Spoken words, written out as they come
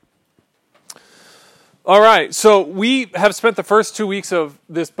All right, so we have spent the first 2 weeks of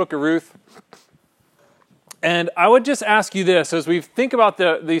this book of Ruth, and I would just ask you this, as we think about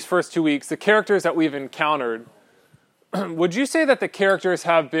these first 2 weeks, the characters that we've encountered, would you say that the characters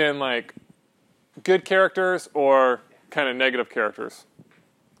have been like good characters or kind of negative characters?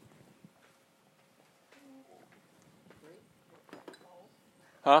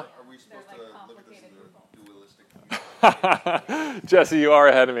 Huh? Are we supposed to look at this as a dualistic? Jesse, you are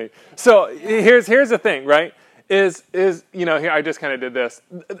ahead of me. So here's the thing, right? Is here I just kind of did this.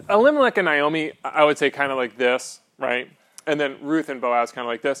 Elimelech and Naomi, I would say kind of like this, right? And then Ruth and Boaz kind of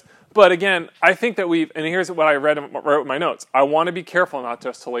like this. But again, I think that and here's what I wrote in my notes. I want to be careful not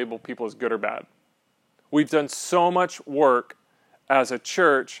just to label people as good or bad. We've done so much work as a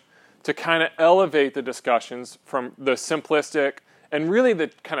church to kind of elevate the discussions from the simplistic and really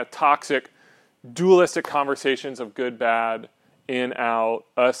the kind of toxic, dualistic conversations of good, bad, in, out,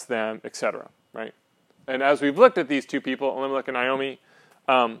 us, them, etc. Right? And as we've looked at these two people, Elimelech and Naomi,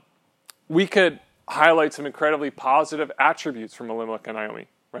 we could highlight some incredibly positive attributes from Elimelech and Naomi,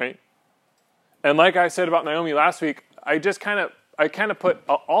 right? And like I said about Naomi last week, I kind of put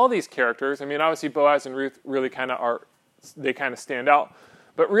all these characters. I mean, obviously Boaz and Ruth really kind of stand out.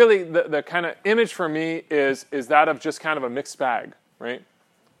 But really, the kind of image for me is that of just kind of a mixed bag, right?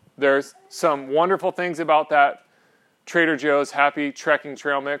 There's some wonderful things about that Trader Joe's Happy Trekking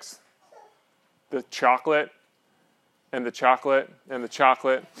Trail Mix. The chocolate, and the chocolate, and the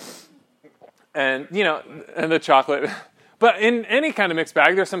chocolate, and the chocolate. But in any kind of mixed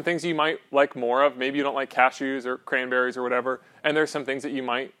bag, there's some things you might like more of. Maybe you don't like cashews or cranberries or whatever, and there's some things that you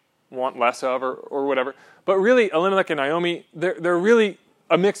might want less of or whatever. But really, Elimelech and Naomi, they're really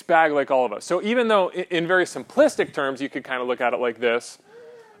a mixed bag like all of us. So even though in very simplistic terms, you could kind of look at it like this,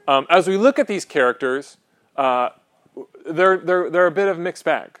 as we look at these characters, they're a bit of a mixed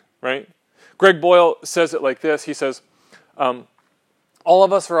bag, right? Greg Boyle says it like this. He says, all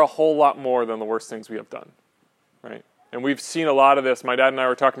of us are a whole lot more than the worst things we have done, right? And we've seen a lot of this. My dad and I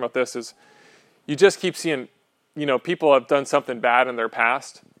were talking about this, is you just keep seeing, people have done something bad in their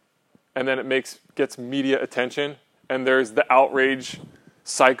past, and then it gets media attention, and there's the outrage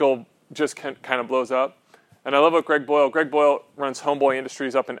cycle just kind of blows up. And I love what Greg Boyle runs Homeboy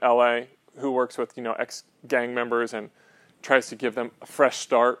Industries up in LA, who works with, ex-gang members and tries to give them a fresh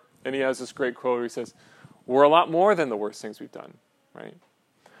start. And he has this great quote where he says, we're a lot more than the worst things we've done, right?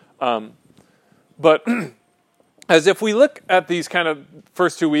 But as if we look at these kind of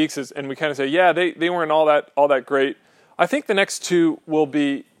first 2 weeks and we kind of say, yeah, they weren't all that great, I think the next two will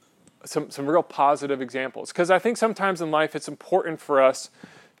be some real positive examples. Because I think sometimes in life it's important for us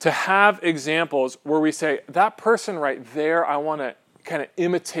to have examples where we say, that person right there, I want to kind of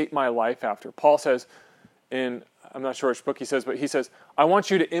imitate my life after. Paul says I'm not sure which book he says, but he says, I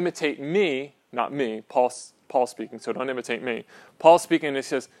want you to imitate me, not me, Paul speaking, so don't imitate me. Paul speaking, and he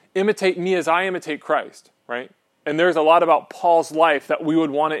says, imitate me as I imitate Christ, right? And there's a lot about Paul's life that we would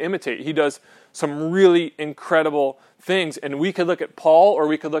want to imitate. He does some really incredible things, and we could look at Paul, or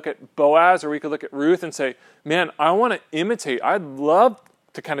we could look at Boaz, or we could look at Ruth and say, man, I want to imitate. I'd love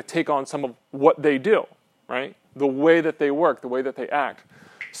to kind of take on some of what they do, right? The way that they work, the way that they act.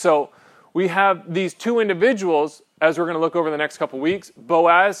 So we have these two individuals, as we're going to look over the next couple weeks.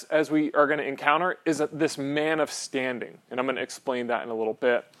 Boaz, as we are going to encounter, is this man of standing. And I'm going to explain that in a little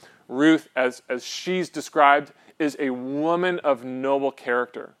bit. Ruth, as she's described, is a woman of noble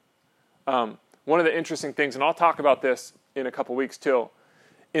character. One of the interesting things, and I'll talk about this in a couple weeks too,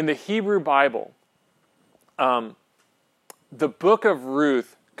 in the Hebrew Bible, the book of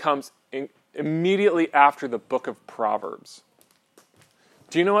Ruth comes immediately after the book of Proverbs.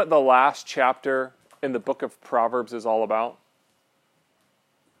 Do you know what the last chapter in the book of Proverbs is all about?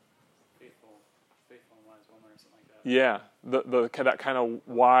 Faithful and wise woman or something like that. Yeah, that kind of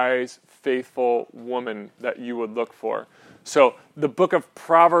wise, faithful woman that you would look for. So the book of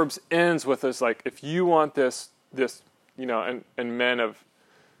Proverbs ends with this, like, if you want this, and men of,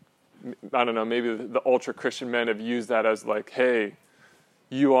 I don't know, maybe the ultra-Christian men have used that as like, hey,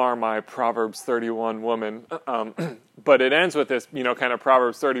 you are my Proverbs 31 woman. But it ends with this, kind of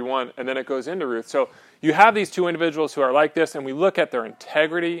Proverbs 31, and then it goes into Ruth. So you have these two individuals who are like this, and we look at their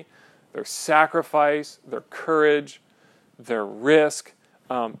integrity, their sacrifice, their courage, their risk.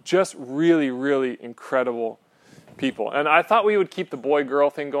 Just really, really incredible people. And I thought we would keep the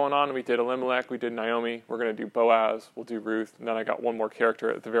boy-girl thing going on. We did Elimelech, we did Naomi, we're going to do Boaz, we'll do Ruth, and then I got one more character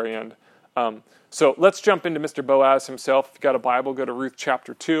at the very end. So let's jump into Mr. Boaz himself. If you've got a Bible, go to Ruth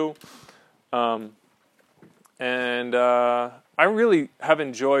chapter 2. I really have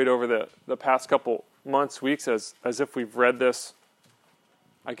enjoyed over the past couple months, weeks, as if we've read this,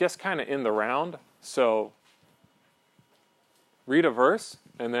 I guess, kind of in the round. So read a verse,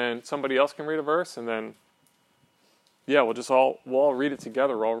 and then somebody else can read a verse, and then, yeah, we'll all read it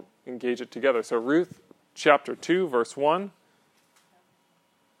together. We'll all engage it together. So Ruth chapter 2, verse 1.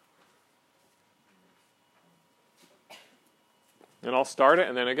 And I'll start it,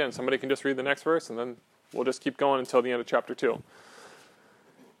 and then again, somebody can just read the next verse, and then we'll just keep going until the end of chapter 2.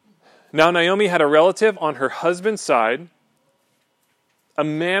 Now Naomi had a relative on her husband's side, a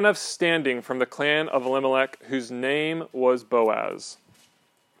man of standing from the clan of Elimelech, whose name was Boaz.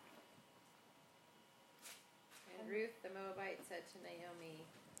 And Ruth the Moabite said to Naomi,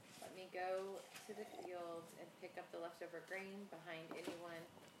 "Let me go to the fields and pick up the leftover grain behind anyone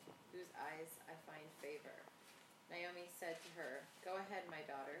whose eyes I find favor." Naomi said to her, "Go ahead, my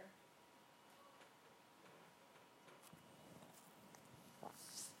daughter."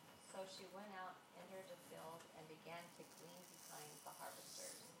 So she went out, entered the field, and began to glean behind the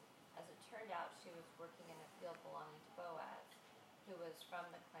harvesters. As it turned out, she was working in a field belonging to Boaz, who was from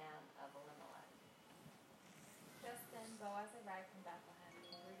the clan of Elimelech. Just then Boaz arrived from Bethlehem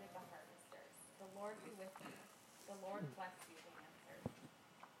and greeted the harvesters. "The Lord be with you. The Lord bless you," they answered.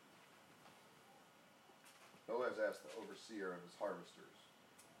 Boaz asked the overseer of his harvesters,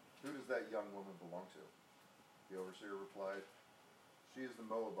 "Who does that young woman belong to?" The overseer replied, "She is the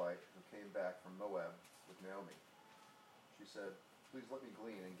Moabite who came back from Moab with Naomi." She said, "Please let me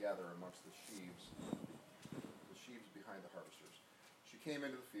glean and gather amongst the sheaves behind the harvesters." She came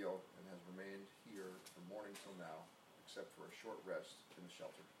into the field and has remained here from morning till now, except for a short rest in the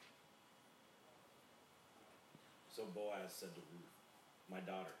shelter. So Boaz said to Ruth, "My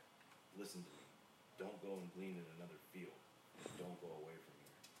daughter, listen to me. Don't go and glean in another field. Don't go away from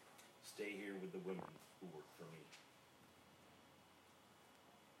here. Stay here with the women who work for me."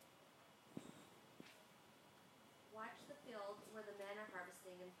 Watch the field where the men are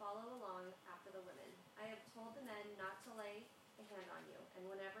harvesting and follow along after the women. I have told the men not to lay a hand on you, and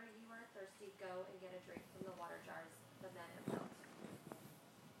whenever you are thirsty, go and get a drink from the water jars the men have built.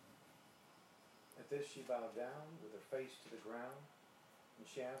 At this she bowed down with her face to the ground, and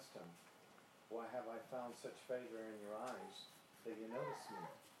she asked him, "Why have I found such favor in your eyes that you notice me,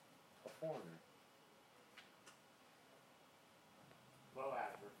 a foreigner?"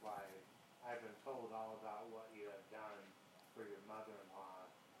 Boaz replied, "I've been told all about what you have done for your mother-in-law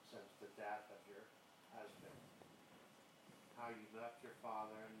since the death of your husband. How you left your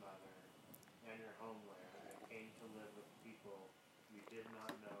father and mother and your homeland and came to live with people you did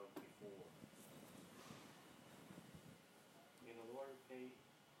not know before. May the Lord pay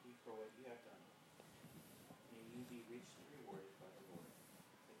you for what you have done. May you be richly rewarded by the Lord,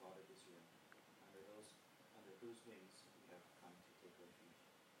 the God of Israel, under whose wings we have come to take refuge."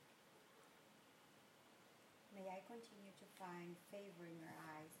 "May I continue to find favor in your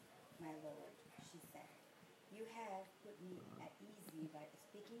eyes, my Lord," she said. "You have put me at ease by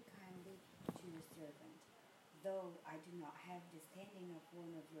speaking kindly to your servant, though I do not have the standing of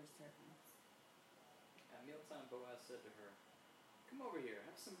one of your servants." At mealtime, Boaz said to her, "Come over here,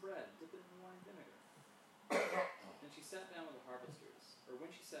 have some bread, dip it in wine vinegar." When she sat down with the harvesters,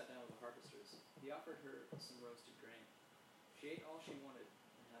 he offered her some roasted grain. She ate all she wanted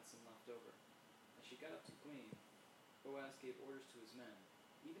and had some left over. As she got up to glean, Boaz gave orders to his men,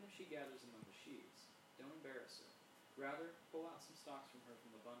 "Even if she gathers among the sheaves, don't embarrass her. Rather, pull out some stalks from her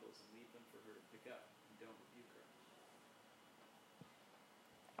from the bundles and leave them for her to pick up, and don't rebuke her."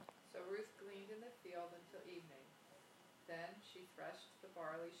 So Ruth gleaned in the field until evening. Then she threshed the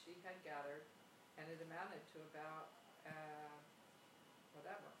barley she had gathered, and it amounted to about,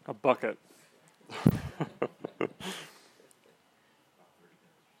 whatever. A bucket.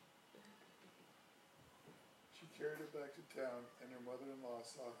 She carried it back to town, and her mother-in-law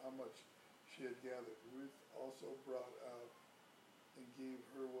saw how much she had gathered. Ruth also brought out and gave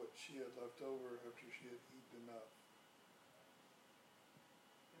her what she had left over after she had eaten enough.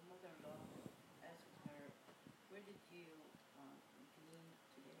 Your mother-in-law asked her, "Where did you glean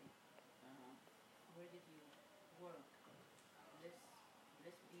today? Where did you work?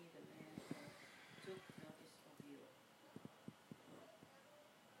 Let's be the man who took notice of you."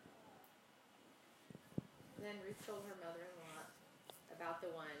 Then Ruth told her mother-in-law about the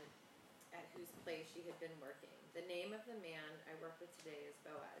one at whose place she had been working. "The name of the man I work with today is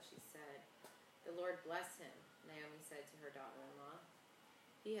Boaz," she said. "The Lord bless him," Naomi said to her daughter-in-law.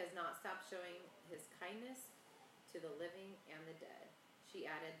 "He has not stopped showing his kindness to the living and the dead." She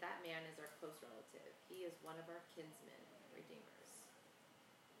added, "That man is our close relative. He is one of our kinsmen redeemers."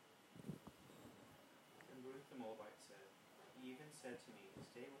 And Ruth the Moabite said, "He even said to me,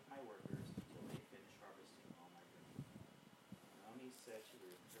 'Stay with my workers until they finish harvesting all my grain.'" Naomi said to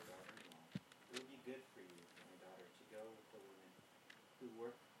Ruth, her daughter-in-law, "It would be who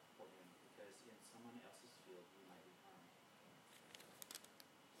work for him, because in someone else's field you might be harmed.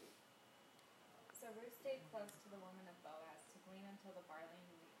 So Ruth stayed close to the woman of Boaz to glean until the barley and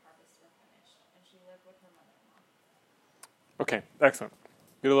wheat harvests were finished, and she lived with her mother-in-law. Okay, excellent.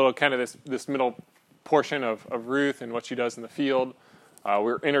 Get a little kind of this middle portion of Ruth and what she does in the field.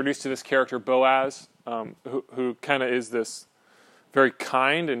 We're introduced to this character Boaz, who kind of is this very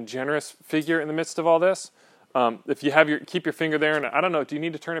kind and generous figure in the midst of all this. If you have keep your finger there, and I don't know, do you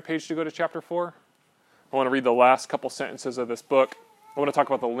need to turn a page to go to chapter 4? I want to read the last couple sentences of this book. I want to talk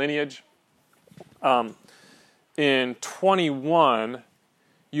about the lineage. In 21,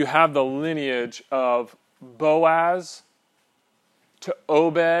 you have the lineage of Boaz to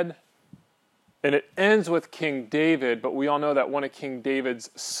Obed, and it ends with King David, but we all know that one of King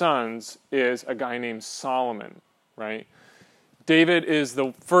David's sons is a guy named Solomon, right? David is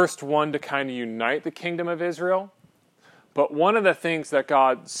the first one to kind of unite the kingdom of Israel. But one of the things that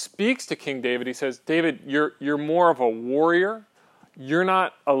God speaks to King David, he says, David, you're more of a warrior. You're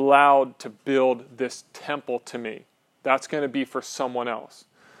not allowed to build this temple to me. That's going to be for someone else.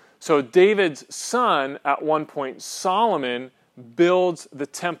 So David's son, at one point, Solomon, builds the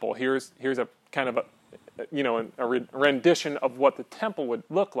temple. Here's a kind of a rendition of what the temple would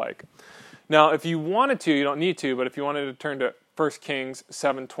look like. Now, if you wanted to, you don't need to, but if you wanted to turn to 1 Kings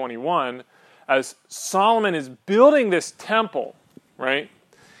 7:21, as Solomon is building this temple, right,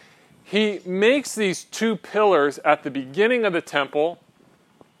 he makes these two pillars at the beginning of the temple,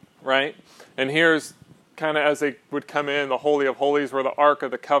 right, and here's kind of as they would come in, the Holy of Holies, where the Ark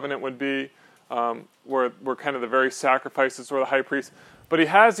of the Covenant would be, where kind of the very sacrifices were the high priest. But he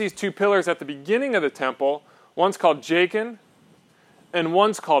has these two pillars at the beginning of the temple. One's called Jachin, and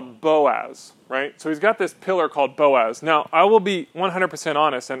one's called Boaz, right? So he's got this pillar called Boaz. Now, I will be 100%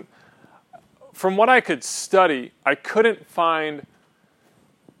 honest, and from what I could study, I couldn't find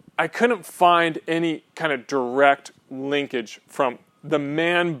any kind of direct linkage from the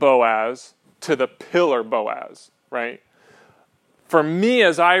man Boaz to the pillar Boaz, right? For me,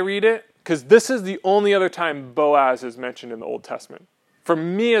 as I read it, because this is the only other time Boaz is mentioned in the Old Testament. For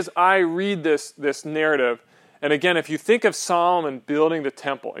me, as I read this narrative, and again, if you think of Solomon building the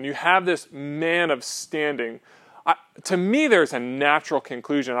temple, and you have this man of standing, to me there's a natural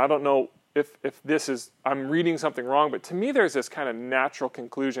conclusion. I don't know if this is, I'm reading something wrong, but to me there's this kind of natural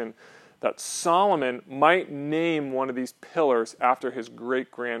conclusion that Solomon might name one of these pillars after his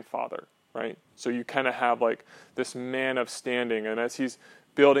great-grandfather, right? So you kind of have like this man of standing, and as he's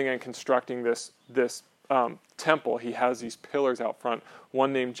building and constructing this temple, he has these pillars out front,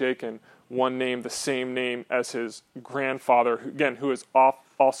 one named Jachin, one named the same name as his grandfather, who is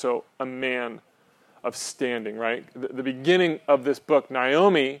also a man of standing, right? The beginning of this book,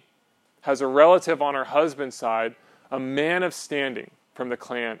 Naomi has a relative on her husband's side, a man of standing from the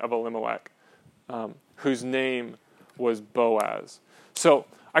clan of Elimelech, whose name was Boaz. So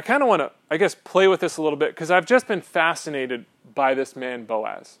I kind of want to, I guess, play with this a little bit, because I've just been fascinated by this man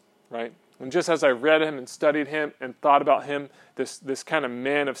Boaz, right? And just as I read him and studied him and thought about him, this kind of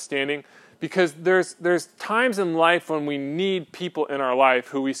man of standing, because there's times in life when we need people in our life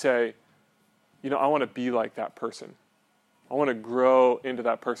who we say, I want to be like that person. I want to grow into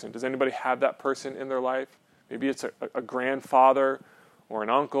that person. Does anybody have that person in their life? Maybe it's a grandfather or an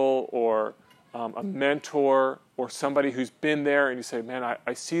uncle or a mentor or somebody who's been there, and you say, man,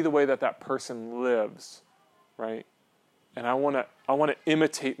 I see the way that person lives, right? And I want to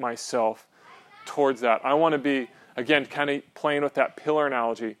imitate myself towards that. I want to be, again, kind of playing with that pillar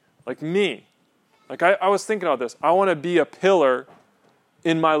analogy, like me. Like I was thinking about this. I want to be a pillar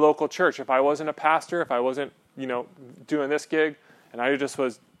in my local church. If I wasn't a pastor, if I wasn't, doing this gig, and I just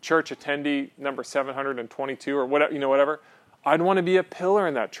was church attendee number 722 or whatever, I'd want to be a pillar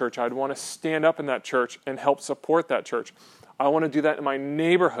in that church. I'd want to stand up in that church and help support that church. I want to do that in my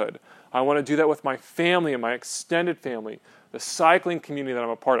neighborhood. I want to do that with my family and my extended family, the cycling community that I'm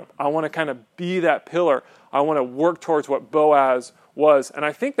a part of. I want to kind of be that pillar. I want to work towards what Boaz was. And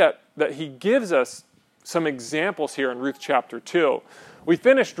I think that he gives us some examples here in Ruth chapter 2. We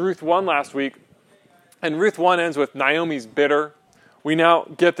finished Ruth 1 last week, and Ruth 1 ends with Naomi's bitter. We now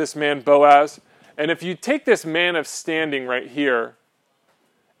get this man Boaz. And if you take this man of standing right here,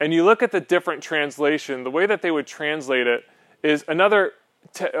 and you look at the different translation, the way that they would translate it is another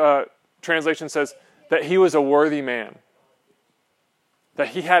translation says that he was a worthy man, that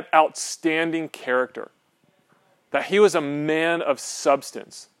he had outstanding character, that he was a man of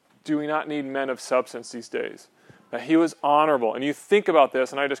substance. Do we not need men of substance these days? That he was honorable. And you think about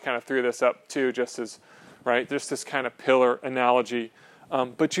this, and I just kind of threw this up too, just as, right, just this kind of pillar analogy.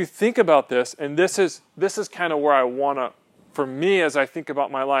 But you think about this, and this is kind of where I want to for me, as I think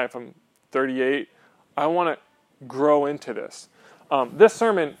about my life, I'm 38, I want to grow into this. This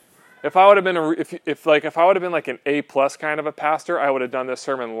sermon, if I would have been if I would have been like an A+ kind of a pastor, I would have done this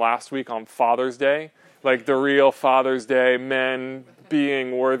sermon last week on Father's Day, like the real Father's Day, men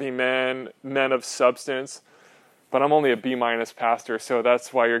being worthy men of substance. But I'm only a B- pastor, so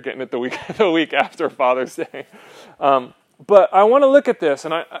that's why you're getting it the week after Father's Day. But I want to look at this,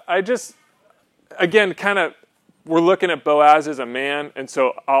 and I just, again, kind of, we're looking at Boaz as a man, and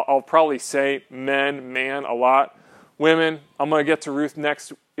so I'll probably say man a lot. Women, I'm going to get to Ruth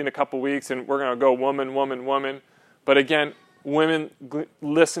next in a couple weeks, and we're going to go woman. But again, women,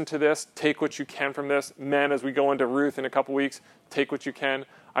 listen to this. Take what you can from this. Men, as we go into Ruth in a couple weeks, take what you can.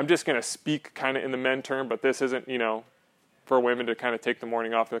 I'm just going to speak kind of in the men term, but this isn't, for women to kind of take the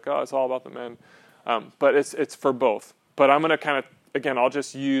morning off. Like, oh, it's all about the men. But it's for both. But I'm going to kind of, again, I'll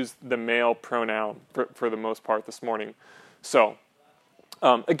just use the male pronoun for the most part this morning. So,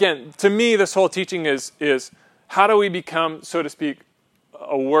 again, to me, this whole teaching is how do we become, so to speak,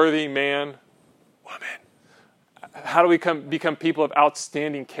 a worthy man, woman? How do we become people of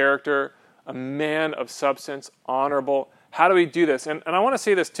outstanding character, a man of substance, honorable? How do we do this? And I want to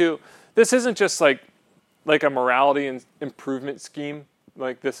say this too. This isn't just like a morality and improvement scheme.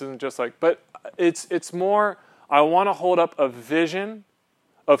 Like this isn't just like, but it's more, I want to hold up a vision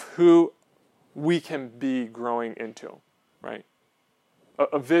of who we can be growing into, right?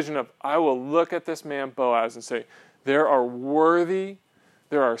 A vision of, I will look at this man Boaz and say, there are worthy,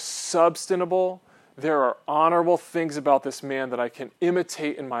 there are substantiable, there are honorable things about this man that I can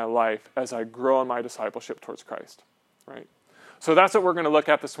imitate in my life as I grow in my discipleship towards Christ, right? So that's what we're going to look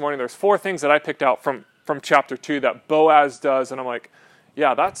at this morning. There's 4 things that I picked out from chapter 2 that Boaz does, and I'm like,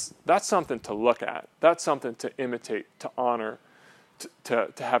 yeah, that's something to look at. That's something to imitate, to honor,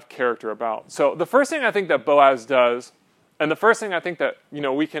 to have character about. So the first thing I think that Boaz does, and the first thing I think that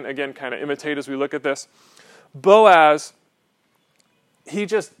we can again kind of imitate as we look at this, Boaz, he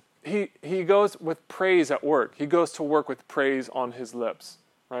goes with praise at work. He goes to work with praise on his lips,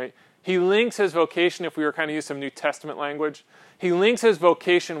 right? He links his vocation, if we were kind of use some New Testament language, he links his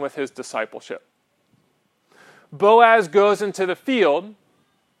vocation with his discipleship. Boaz goes into the field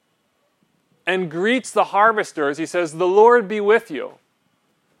and greets the harvesters. He says, "The Lord be with you."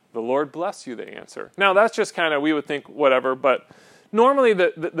 "The Lord bless you," they answer. Now, that's just kind of, we would think whatever, but normally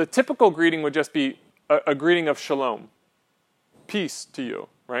the typical greeting would just be a greeting of shalom. Peace to you,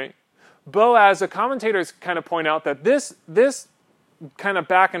 right? Boaz, the commentators kind of point out that this kind of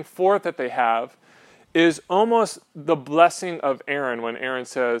back and forth that they have is almost the blessing of Aaron when Aaron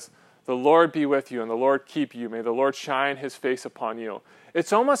says, "The Lord be with you and the Lord keep you. May the Lord shine his face upon you."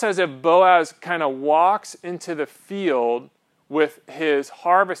 It's almost as if Boaz kind of walks into the field with his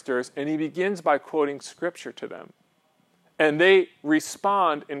harvesters and he begins by quoting scripture to them. And they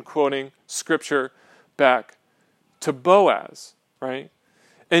respond in quoting scripture back to Boaz, right?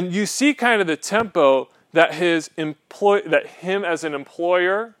 And you see kind of the tempo that him as an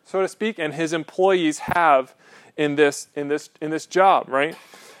employer, so to speak, and his employees have in this job, right?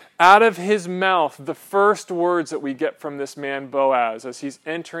 Out of his mouth, the first words that we get from this man Boaz as he's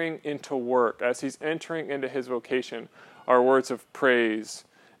entering into work, as he's entering into his vocation, are words of praise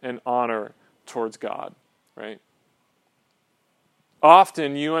and honor towards God, right?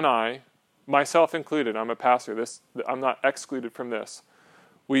 Often you and I, myself included, I'm a pastor, I'm not excluded from this,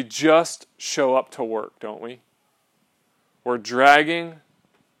 we just show up to work, don't we? We're dragging,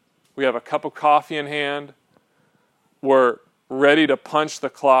 we have a cup of coffee in hand, we're ready to punch the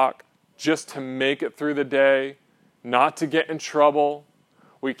clock just to make it through the day, not to get in trouble.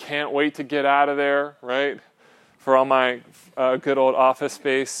 We can't wait to get out of there, right? For all my good old Office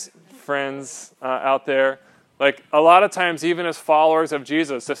Space friends out there. Like a lot of times, even as followers of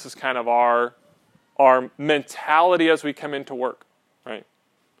Jesus, this is kind of our mentality as we come into work, right?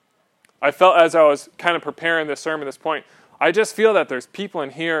 I felt as I was kind of preparing this sermon, this point, I just feel that there's people in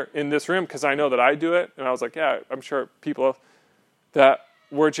here in this room, because I know that I do it, and I was like, yeah, I'm sure people that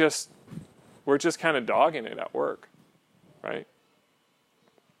we're just kind of dogging it at work, right?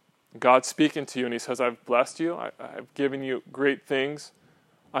 God's speaking to you, and he says, I've blessed you, I've given you great things,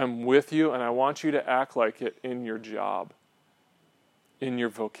 I'm with you, and I want you to act like it in your job, in your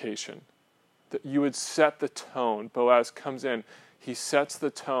vocation. That you would set the tone. Boaz comes in, he sets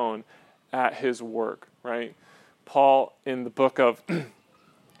the tone at his work, right? Paul, in the book of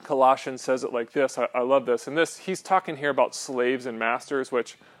Colossians, says it like this. I love this. And he's talking here about slaves and masters,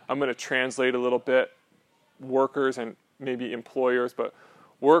 which I'm going to translate a little bit. Workers and maybe employers, but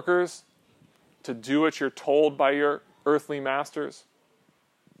workers, to do what you're told by your earthly masters.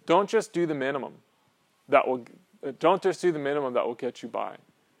 Don't just do the minimum. That will Don't just do the minimum that will get you by.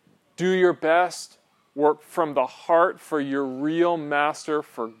 Do your best. Work from the heart for your real master,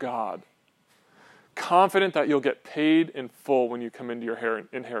 for God. Confident that you'll get paid in full when you come into your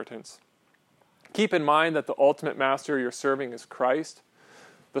inheritance. Keep in mind that the ultimate master you're serving is Christ.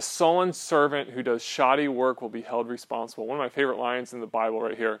 The sullen servant who does shoddy work will be held responsible. One of my favorite lines in the Bible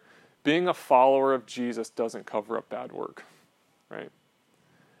right here. Being a follower of Jesus doesn't cover up bad work. Right?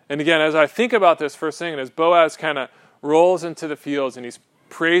 And again, as I think about this first thing, and as Boaz kind of rolls into the fields and he's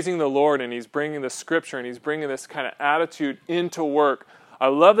praising the Lord and he's bringing the scripture and he's bringing this kind of attitude into work. I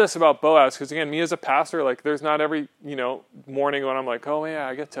love this about Boaz because, again, me as a pastor, like there's not every, morning when I'm like, oh yeah,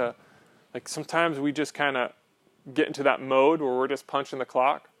 I get to, like sometimes we just kind of get into that mode where we're just punching the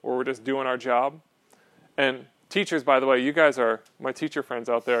clock or we're just doing our job. And teachers, by the way, you guys are, my teacher friends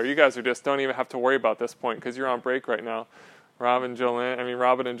out there, you guys are just, don't even have to worry about this point because you're on break right now. Robin and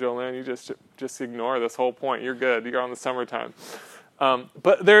Jolene, you just ignore this whole point. You're good. You're on the summertime.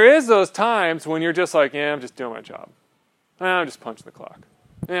 But there is those times when you're just like, yeah, I'm just doing my job. I'm just punching the clock.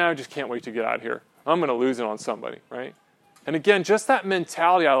 Yeah, I just can't wait to get out of here. I'm going to lose it on somebody, right? And again, just that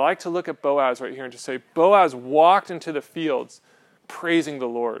mentality, I like to look at Boaz right here and just say, Boaz walked into the fields praising the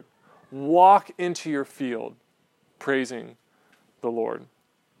Lord. Walk into your field praising the Lord.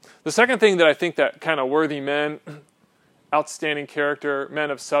 The second thing that I think that kind of worthy men, outstanding character,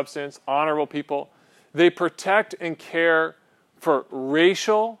 men of substance, honorable people, they protect and care for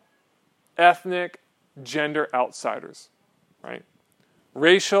racial, ethnic, gender outsiders, right?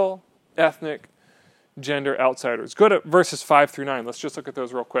 Racial, ethnic, gender outsiders. Go to verses 5 through 9. Let's just look at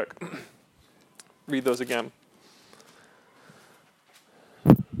those real quick. Read those again.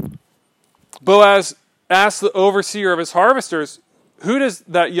 Boaz asked the overseer of his harvesters, who does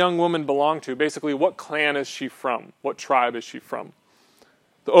that young woman belong to? Basically, what clan is she from? What tribe is she from?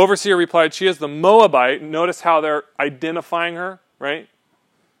 The overseer replied, she is the Moabite. Notice how they're identifying her, right?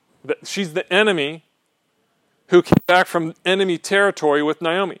 She's the enemy who came back from enemy territory with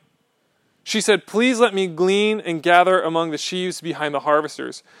Naomi. She said, please let me glean and gather among the sheaves behind the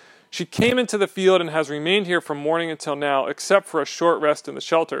harvesters. She came into the field and has remained here from morning until now, except for a short rest in the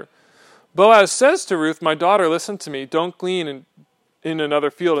shelter. Boaz says to Ruth, my daughter, listen to me. Don't glean in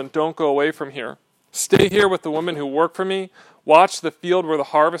another field and don't go away from here. Stay here with the women who work for me. Watch the field where the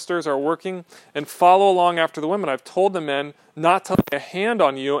harvesters are working and follow along after the women. I've told the men not to lay a hand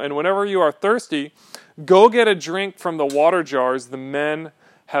on you, and whenever you are thirsty, go get a drink from the water jars the men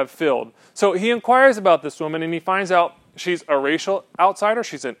have filled. So he inquires about this woman, and he finds out she's a racial outsider.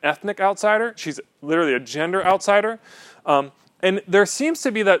 She's an ethnic outsider. She's literally a gender outsider. And there seems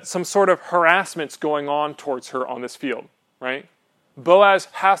to be some sort of harassment's going on towards her on this field, right? Boaz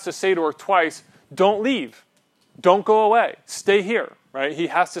has to say to her twice, don't leave. Don't go away. Stay here, right? He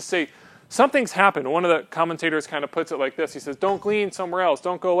has to say, something's happened. One of the commentators kind of puts it like this. He says, don't glean somewhere else.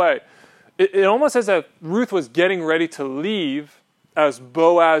 Don't go away. It almost as if Ruth was getting ready to leave as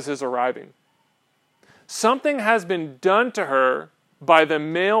Boaz is arriving. Something has been done to her by the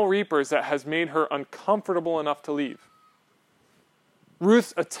male reapers that has made her uncomfortable enough to leave.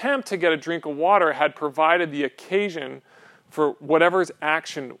 Ruth's attempt to get a drink of water had provided the occasion for whatever's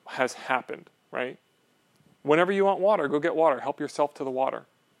action has happened, right? Whenever you want water, go get water. Help yourself to the water.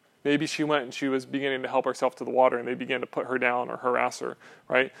 Maybe she went and she was beginning to help herself to the water and they began to put her down or harass her,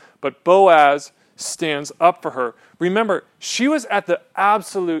 right? But Boaz stands up for her. Remember, she was at the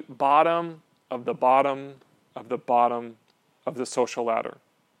absolute bottom of the bottom of the bottom of the social ladder.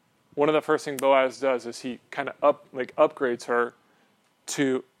 One of the first things Boaz does is he kind of upgrades her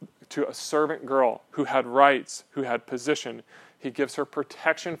to a servant girl who had rights, who had position. He gives her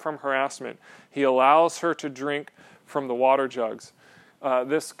protection from harassment. He allows her to drink from the water jugs.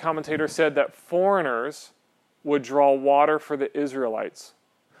 This commentator said that foreigners would draw water for the Israelites.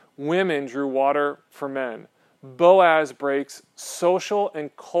 Women drew water for men. Boaz breaks social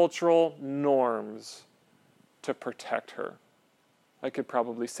and cultural norms to protect her. I could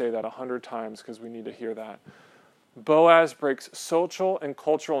probably say that 100 times because we need to hear that. Boaz breaks social and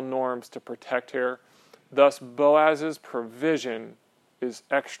cultural norms to protect her. Thus, Boaz's provision is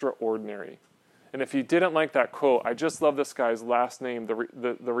extraordinary. And if you didn't like that quote, I just love this guy's last name,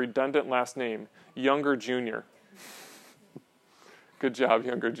 the redundant last name, Younger Jr. Good job,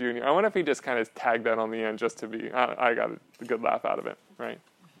 Younger Jr. I wonder if he just kind of tagged that on the end just to be, I got a good laugh out of it, right?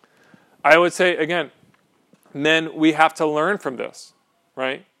 I would say, again, men, we have to learn from this,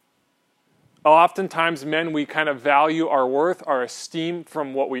 right? Oftentimes, men, we kind of value our worth, our esteem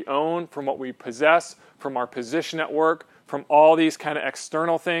from what we own, from what we possess, from our position at work, from all these kind of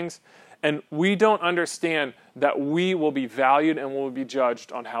external things. And we don't understand that we will be valued and will be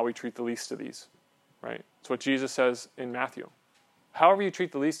judged on how we treat the least of these. right? It's what Jesus says in Matthew. However you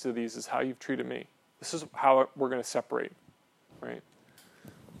treat the least of these is how you've treated me. This is how we're going to separate, right?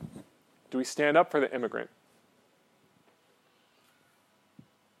 Do we stand up for the immigrant?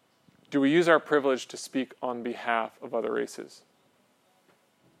 Do we use our privilege to speak on behalf of other races?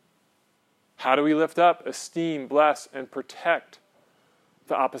 How do we lift up, esteem, bless, and protect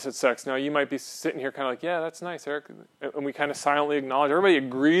the opposite sex? Now, you might be sitting here kind of like, yeah, that's nice, Eric. And we kind of silently acknowledge. Everybody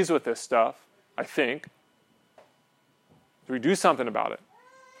agrees with this stuff, I think. Do we do something about it?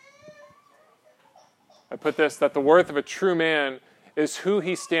 I put this, that the worth of a true man is who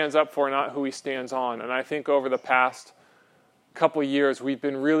he stands up for, not who he stands on. And I think over the past couple of years, we've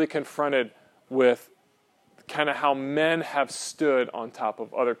been really confronted with kind of how men have stood on top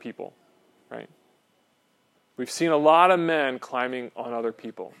of other people, right? We've seen a lot of men climbing on other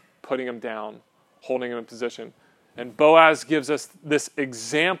people, putting them down, holding them in position. And Boaz gives us this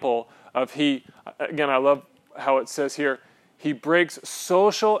example of again, I love how it says here, he breaks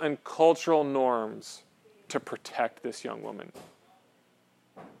social and cultural norms to protect this young woman.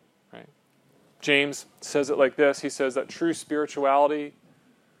 Right? James says it like this. He says that true spirituality,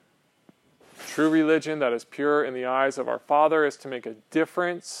 true religion that is pure in the eyes of our Father is to make a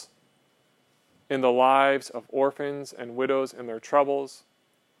difference in the lives of orphans and widows in their troubles,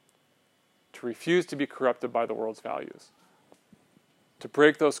 to refuse to be corrupted by the world's values, to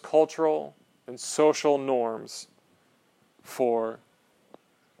break those cultural and social norms for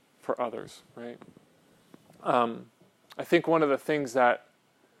others, right? I think one of the things that,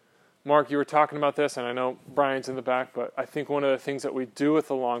 Mark, you were talking about this, and I know Brian's in the back, but I think one of the things that we do with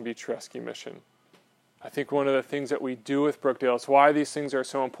the Long Beach Rescue Mission, I think one of the things that we do with Brookdale, it's why these things are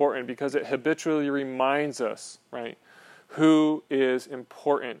so important, because it habitually reminds us, right, who is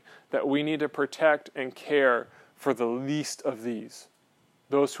important, that we need to protect and care for the least of these,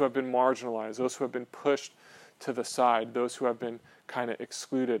 those who have been marginalized, those who have been pushed to the side, those who have been kind of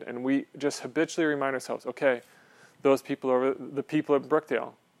excluded. And we just habitually remind ourselves, okay, those people are the people at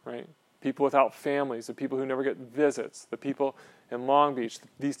Brookdale, right? People without families, the people who never get visits, the people in Long Beach,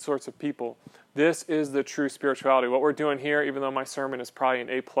 these sorts of people. This is the true spirituality. What we're doing here, even though my sermon is probably an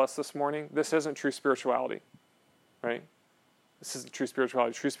A+ this morning, this isn't true spirituality, right? This isn't true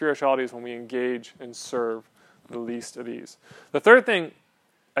spirituality. True spirituality is when we engage and serve the least of these. The third thing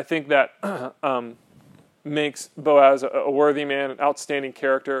I think that makes Boaz a worthy man, an outstanding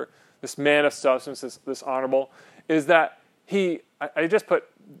character, this man of substance, this honorable, is that I just put,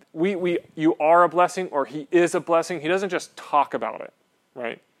 you are a blessing, or he is a blessing. He doesn't just talk about it,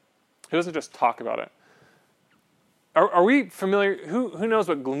 right? He doesn't just talk about it. Are we familiar, who knows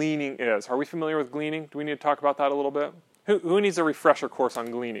what gleaning is? Are we familiar with gleaning? Do we need to talk about that a little bit? Who needs a refresher course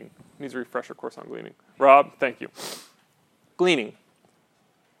on gleaning? Who needs a refresher course on gleaning? Rob, thank you. Gleaning.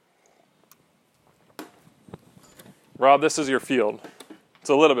 Rob, this is your field. It's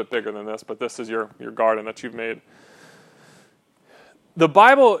a little bit bigger than this, but this is your garden that you've made. The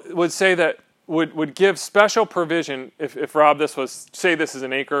Bible would say that would give special provision if Rob, say this is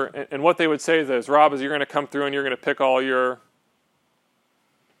an acre, and what they would say is, Rob, you're going to come through and you're going to pick all your,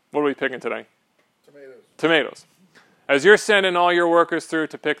 what are we picking today? Tomatoes. As you're sending all your workers through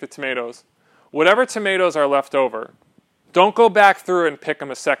to pick the tomatoes, whatever tomatoes are left over, don't go back through and pick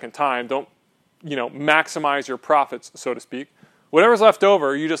them a second time. Don't, maximize your profits, so to speak. Whatever's left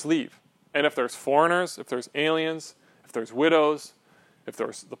over, you just leave. And if there's foreigners, if there's aliens, if there's widows, if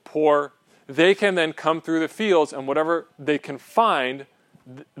there's the poor, they can then come through the fields, and whatever they can find,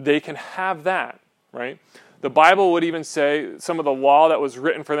 they can have that, right? The Bible would even say, some of the law that was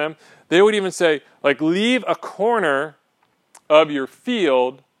written for them, they would even say, leave a corner of your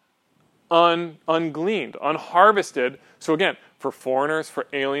field ungleaned, unharvested. So again, for foreigners, for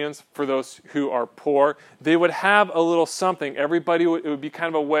aliens, for those who are poor, they would have a little something. It would be kind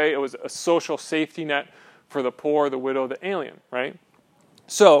of a way, it was a social safety net for the poor, the widow, the alien, right?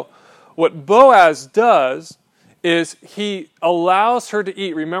 So what Boaz does is he allows her to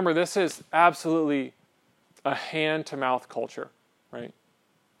eat. Remember, this is absolutely a hand-to-mouth culture, right?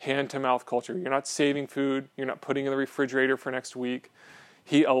 Hand-to-mouth culture. You're not saving food. You're not putting it in the refrigerator for next week.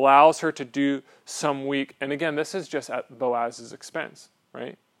 He allows her to do some week. And again, this is just at Boaz's expense,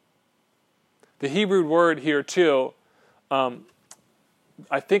 right? The Hebrew word here, too,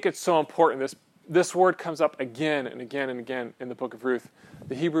 I think it's so important. This word comes up again and again and again in the book of Ruth.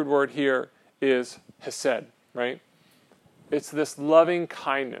 The Hebrew word here is hesed, right? It's this loving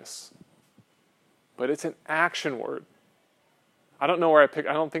kindness. But it's an action word. I don't know where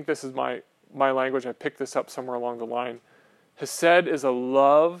I don't think this is my language. I picked this up somewhere along the line. Hesed is a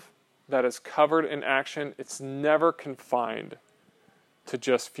love that is covered in action. It's never confined to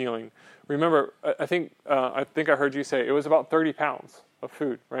just feeling. Remember, I think I heard you say it was about 30 pounds of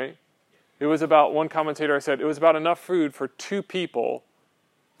food, right? It was about, one commentator said, it was about enough food for 2 people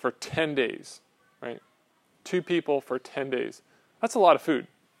for 10 days, right? 2 people for 10 days. That's a lot of food,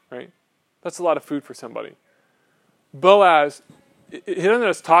 right? That's a lot of food for somebody. Boaz, he doesn't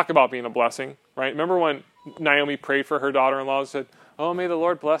just talk about being a blessing, right? Remember when Naomi prayed for her daughter-in-law and said, oh, may the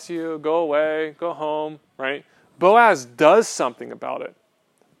Lord bless you, go away, go home, right? Boaz does something about it.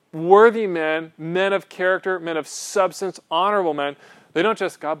 Worthy men, men of character, men of substance, honorable men, they don't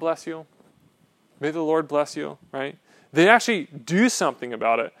just, God bless you, may the Lord bless you, right? They actually do something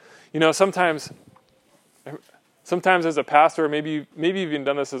about it. You know, sometimes as a pastor, maybe you've even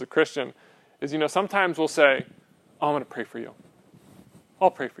done this as a Christian, is, you know, sometimes we'll say, oh, I'm going to pray for you.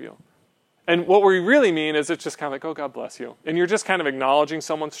 I'll pray for you. And what we really mean is it's just kind of like, oh, God bless you. And you're just kind of acknowledging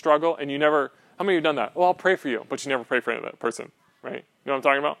someone's struggle, and you never, how many of you have done that? Well, I'll pray for you, but you never pray for that person, right? You know what I'm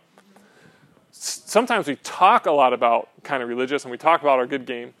talking about? Sometimes we talk a lot about kind of religious, and we talk about our good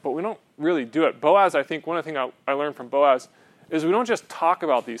game, but we don't really do it. Boaz, I think one of the things I learned from Boaz is we don't just talk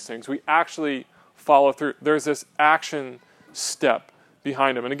about these things. We actually follow through. There's this action step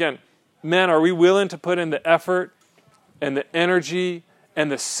behind them. And again, men, are we willing to put in the effort and the energy and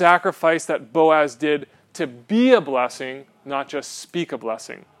the sacrifice that Boaz did to be a blessing, not just speak a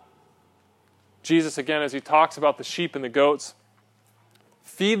blessing? Jesus, again, as he talks about the sheep and the goats,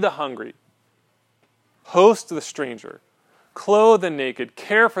 feed the hungry, host the stranger, clothe the naked,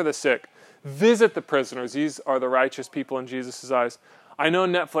 care for the sick, visit the prisoners. These are the righteous people in Jesus' eyes. I know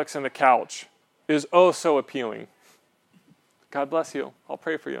Netflix on the couch is oh so appealing. God bless you. I'll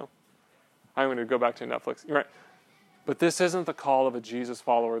pray for you. I'm going to go back to Netflix. You're right. But this isn't the call of a Jesus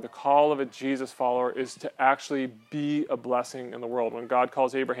follower. The call of a Jesus follower is to actually be a blessing in the world. When God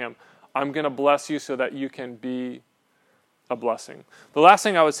calls Abraham, I'm going to bless you so that you can be a blessing. The last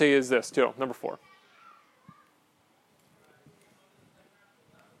thing I would say is this too, number 4.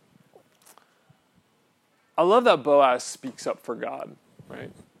 I love that Boaz speaks up for God,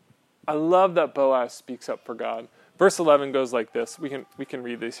 right? I love that Boaz speaks up for God. Verse 11 goes like this. We can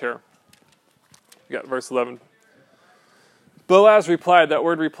read these here. We got verse 11. Boaz replied, that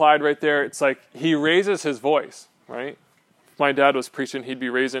word replied right there, it's like he raises his voice, right? If my dad was preaching, he'd be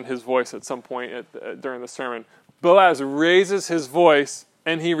raising his voice at some point during the sermon. Boaz raises his voice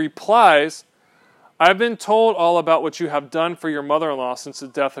and he replies, I've been told all about what you have done for your mother-in-law since the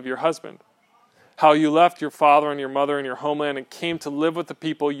death of your husband. How you left your father and your mother and your homeland and came to live with the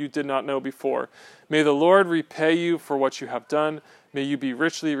people you did not know before. May the Lord repay you for what you have done. May you be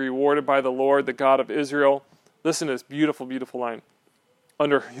richly rewarded by the Lord, the God of Israel. Listen to this beautiful, beautiful line.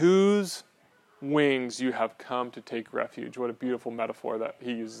 Under whose wings you have come to take refuge. What a beautiful metaphor that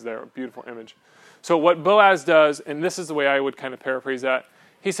he uses there, a beautiful image. So what Boaz does, and this is the way I would kind of paraphrase that,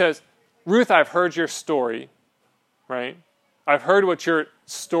 he says, Ruth, I've heard your story, right? I've heard what your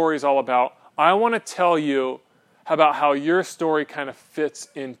story is all about. I want to tell you about how your story kind of fits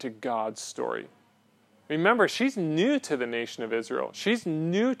into God's story. Remember, she's new to the nation of Israel. She's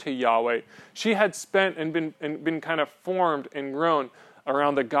new to Yahweh. She had spent and been kind of formed and grown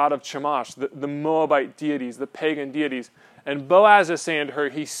around the god of Chemosh, the Moabite deities, the pagan deities. And Boaz is saying to her,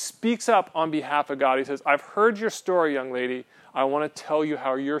 he speaks up on behalf of God. He says, I've heard your story, young lady. I want to tell you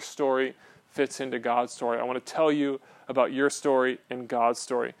how your story fits into God's story. I want to tell you about your story and God's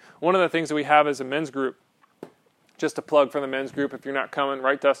story. One of the things that we have as a men's group, just a plug for the men's group, if you're not coming,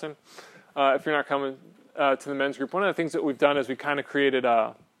 right, Dustin? If you're not coming to the men's group, one of the things that we've done is we kind of created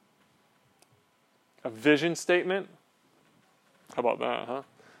a vision statement. How about that, huh?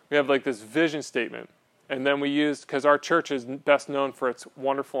 We have like this vision statement. And then we used, because our church is best known for its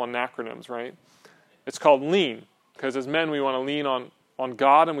wonderful acronyms, right? It's called LEAN, because as men we want to lean on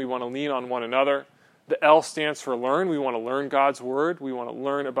God and we want to lean on one another. The L stands for learn. We want to learn God's word. We want to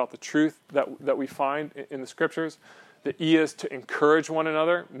learn about the truth that we find in the scriptures. The E is to encourage one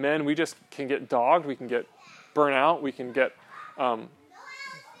another. Men, we just can get dogged. We can get burnt out. We can get...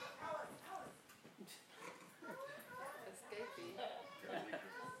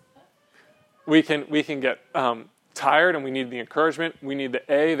 we can get tired, and we need the encouragement. We need the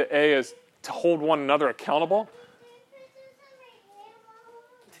A. The A is to hold one another accountable.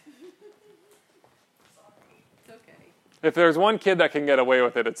 If there's one kid that can get away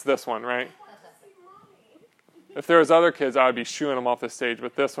with it, it's this one, right? If there was other kids, I would be shooing them off the stage,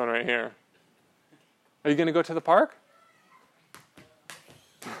 but this one right here. Are you going to go to the park?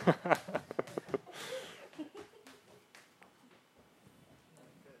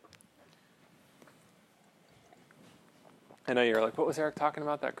 I know you're like, what was Eric talking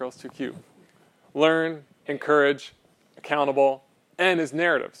about? That girl's too cute. Learn, encourage, accountable, N is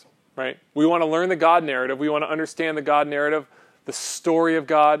narratives, right? We want to learn the God narrative. We want to understand the God narrative, the story of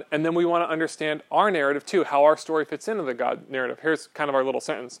God, and then we want to understand our narrative too, how our story fits into the God narrative. Here's kind of our little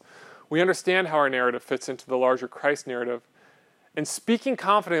sentence. We understand how our narrative fits into the larger Christ narrative, and speaking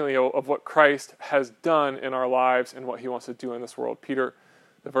confidently of what Christ has done in our lives and what he wants to do in this world. Peter,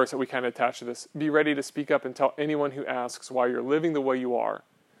 the verse that we kind of attach to this, be ready to speak up and tell anyone who asks why you're living the way you are,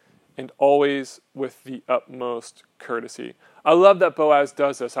 and always with the utmost courtesy. I love that Boaz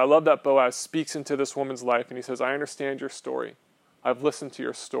does this. I love that Boaz speaks into this woman's life and he says, I understand your story. I've listened to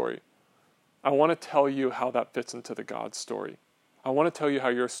your story. I want to tell you how that fits into the God story. I want to tell you how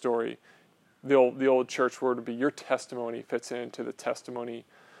your story, the old church word would be, your testimony fits into the testimony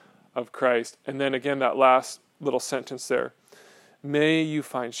of Christ. And then again, that last little sentence there. May you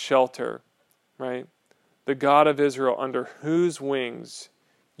find shelter, right? The God of Israel, under whose wings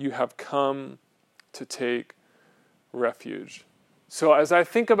you have come to take refuge. So as I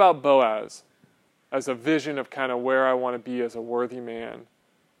think about Boaz as a vision of kind of where I want to be as a worthy man,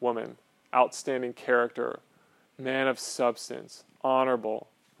 woman, outstanding character, man of substance, honorable,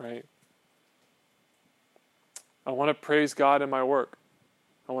 right? I want to praise God in my work.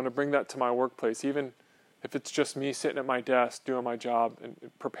 I want to bring that to my workplace, even if it's just me sitting at my desk doing my job and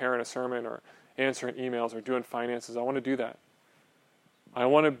preparing a sermon or answering emails or doing finances. I want to do that. I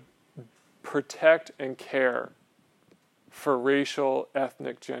want to protect and care for racial,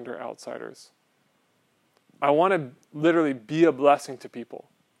 ethnic, gender outsiders. I want to literally be a blessing to people.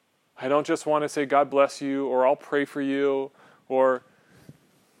 I don't just want to say, God bless you, or I'll pray for you, or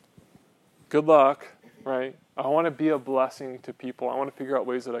good luck, right? I want to be a blessing to people. I want to figure out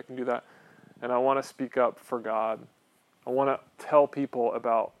ways that I can do that. And I want to speak up for God. I want to tell people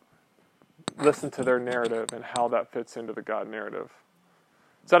about, listen to their narrative and how that fits into the God narrative.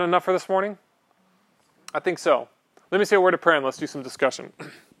 Is that enough for this morning? I think so. Let me say a word of prayer and let's do some discussion.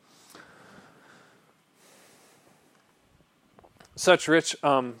 Such rich,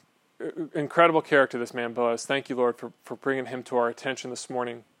 incredible character, this man Boaz. Thank you, Lord, for bringing him to our attention this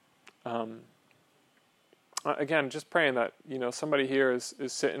morning. Again, just praying that, somebody here is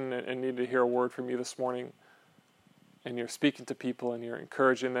sitting and needed to hear a word from you this morning, and you're speaking to people and you're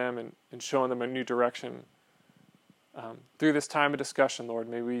encouraging them and showing them a new direction. Through this time of discussion, Lord,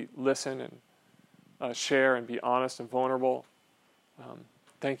 may we listen and share and be honest and vulnerable.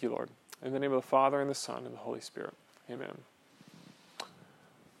 Thank you, Lord. In the name of the Father, and the Son, and the Holy Spirit. Amen.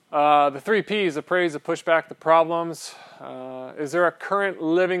 The 3 P's, the praise, the pushback, the problems. Is there a current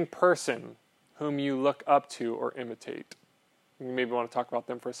living person whom you look up to or imitate? You maybe want to talk about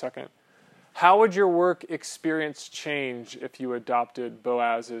them for a second. How would your work experience change if you adopted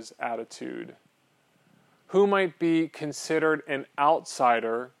Boaz's attitude? Who might be considered an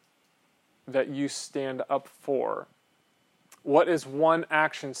outsider that you stand up for? What is one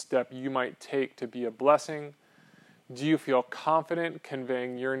action step you might take to be a blessing? Do you feel confident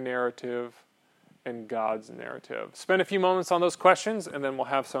conveying your narrative and God's narrative? Spend a few moments on those questions, and then we'll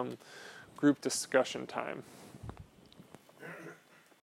have some group discussion time.